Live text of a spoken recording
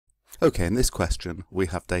Okay, in this question we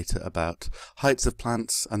have data about heights of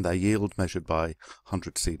plants and their yield measured by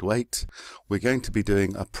 100 seed weight. We're going to be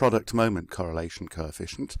doing a product moment correlation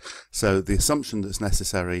coefficient. So the assumption that's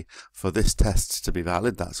necessary for this test to be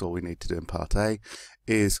valid, that's all we need to do in part A,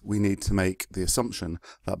 is we need to make the assumption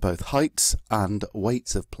that both heights and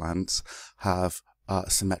weights of plants have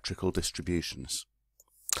symmetrical distributions.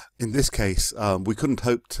 In this case, we couldn't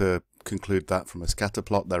hope to conclude that from a scatter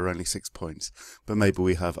plot. There are only 6 points, but maybe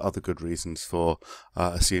we have other good reasons for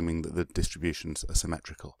assuming that the distributions are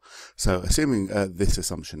symmetrical. So assuming this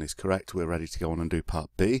assumption is correct, we're ready to go on and do part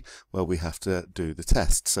B, where we have to do the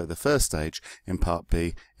test. So the first stage in part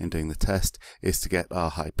B in doing the test is to get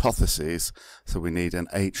our hypotheses. So we need an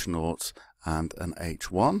H0 and an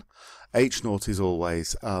H1. H0 is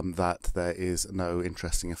always that there is no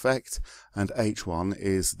interesting effect, and H1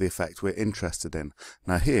 is the effect we're interested in.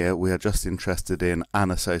 Now here we are just interested in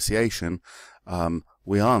an association.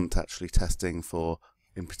 We aren't actually testing for,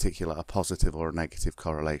 in particular, a positive or a negative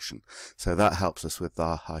correlation. So that helps us with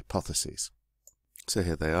our hypotheses. So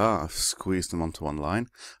here they are, I've squeezed them onto one line.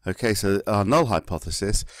 Okay, so our null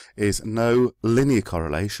hypothesis is no linear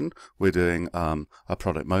correlation. We're doing a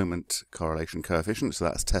product moment correlation coefficient, so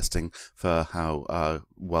that's testing for how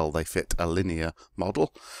well they fit a linear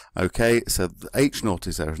model. Okay, so H0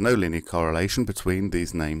 is there is no linear correlation between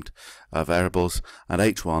these named variables, and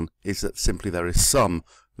H1 is that simply there is some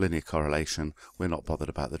linear correlation. We're not bothered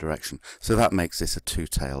about the direction. So that makes this a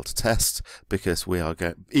two-tailed test, because we are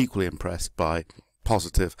equally impressed by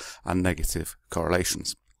positive and negative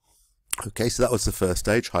correlations. Okay, so that was the first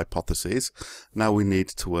stage, hypotheses. Now we need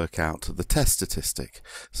to work out the test statistic.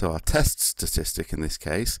 So our test statistic in this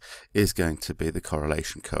case is going to be the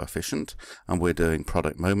correlation coefficient, and we're doing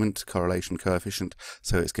product moment correlation coefficient,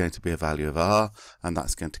 so it's going to be a value of R, and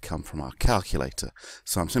that's going to come from our calculator.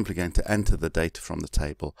 So I'm simply going to enter the data from the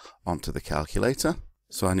table onto the calculator.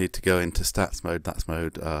 So I need to go into stats mode, that's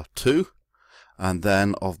mode 2. And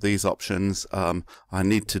then of these options, I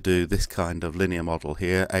need to do this kind of linear model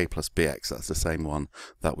here, a plus bx. That's the same one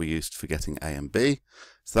that we used for getting a and b.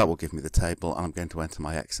 So that will give me the table, and I'm going to enter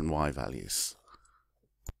my x and y values.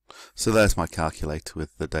 So there's my calculator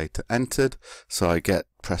with the data entered. So I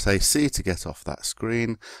press AC to get off that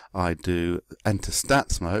screen. I do enter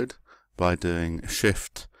stats mode by doing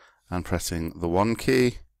shift and pressing the 1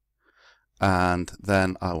 key. And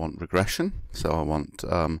then I want regression. So I want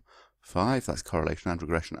 5, that's correlation and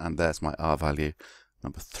regression, and there's my R value,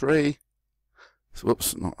 number 3. So,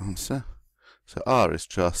 whoops, not answer. So R is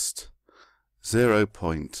just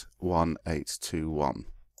 0.1821.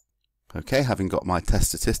 Okay, having got my test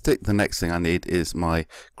statistic, the next thing I need is my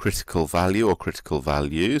critical value or critical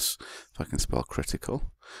values, if I can spell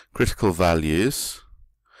critical. Critical values.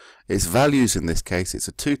 It's values in this case, it's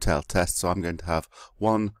a two-tailed test, so I'm going to have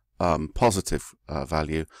one positive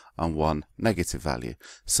value and one negative value.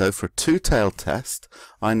 So for a two-tailed test,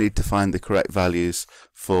 I need to find the correct values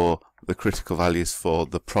for the critical values for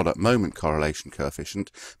the product moment correlation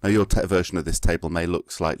coefficient. Now your version of this table may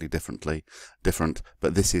look slightly different,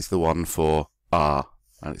 but this is the one for R,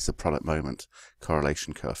 and it's the product moment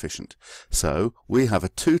correlation coefficient. So we have a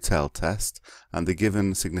two-tailed test, and the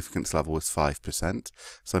given significance level was 5%.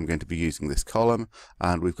 So I'm going to be using this column,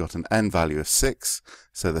 and we've got an n value of 6.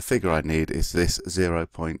 So the figure I need is this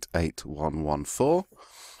 0.8114.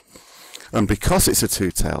 And because it's a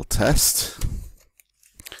two-tailed test,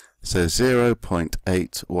 so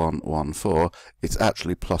 0.8114, it's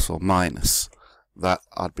actually plus or minus. That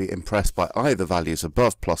I'd be impressed by either values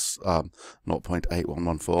above plus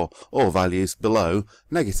 0.8114 or values below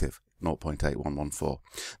negative 0.8114.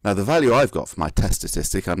 Now the value I've got for my test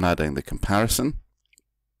statistic, I'm now doing the comparison.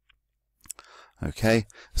 Okay,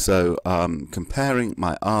 so comparing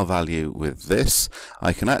my R value with this,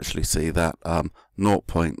 I can actually see that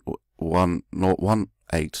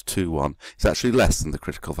 0.1821 is actually less than the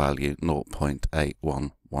critical value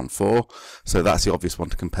 0.8114. So that's the obvious one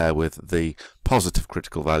to compare with the positive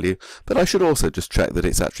critical value, but I should also just check that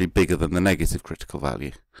it's actually bigger than the negative critical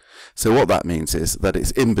value. So what that means is that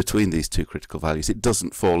it's in between these two critical values. It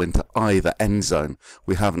doesn't fall into either end zone.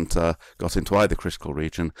 We haven't got into either critical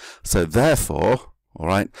region. So therefore, all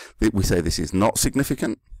right, we say this is not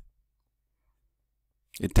significant.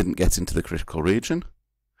 It didn't get into the critical region.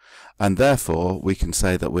 And therefore, we can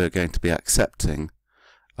say that we're going to be accepting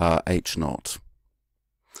H0.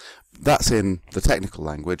 That's in the technical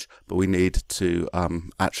language, but we need to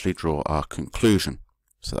actually draw our conclusion.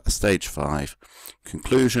 So that's stage 5.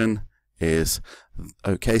 Conclusion is,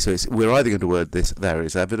 okay, so we're either going to word this there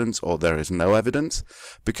is evidence or there is no evidence.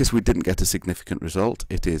 Because we didn't get a significant result,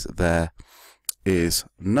 it is there is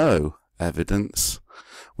no evidence.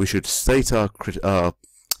 we should state our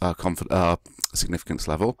significance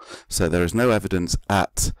level. So there is no evidence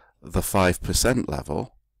at the 5%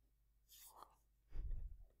 level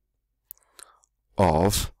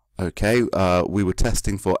of, okay, we were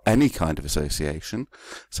testing for any kind of association,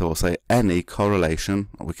 so we'll say any correlation,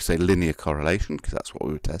 or we could say linear correlation, because that's what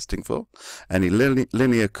we were testing for. Any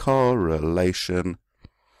linear correlation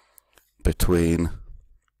between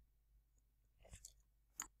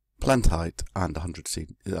plant height and 100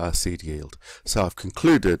 seed yield. So I've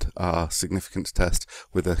concluded our significance test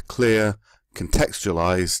with a clear,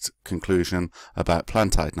 contextualized conclusion about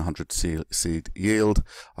plant height and 100 seed yield.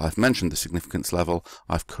 I've mentioned the significance level.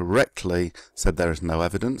 I've correctly said there is no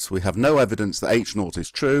evidence. We have no evidence that H0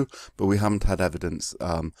 is true, but we haven't had evidence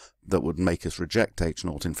that would make us reject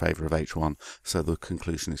H0 in favour of H1. So the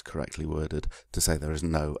conclusion is correctly worded to say there is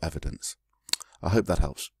no evidence. I hope that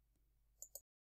helps.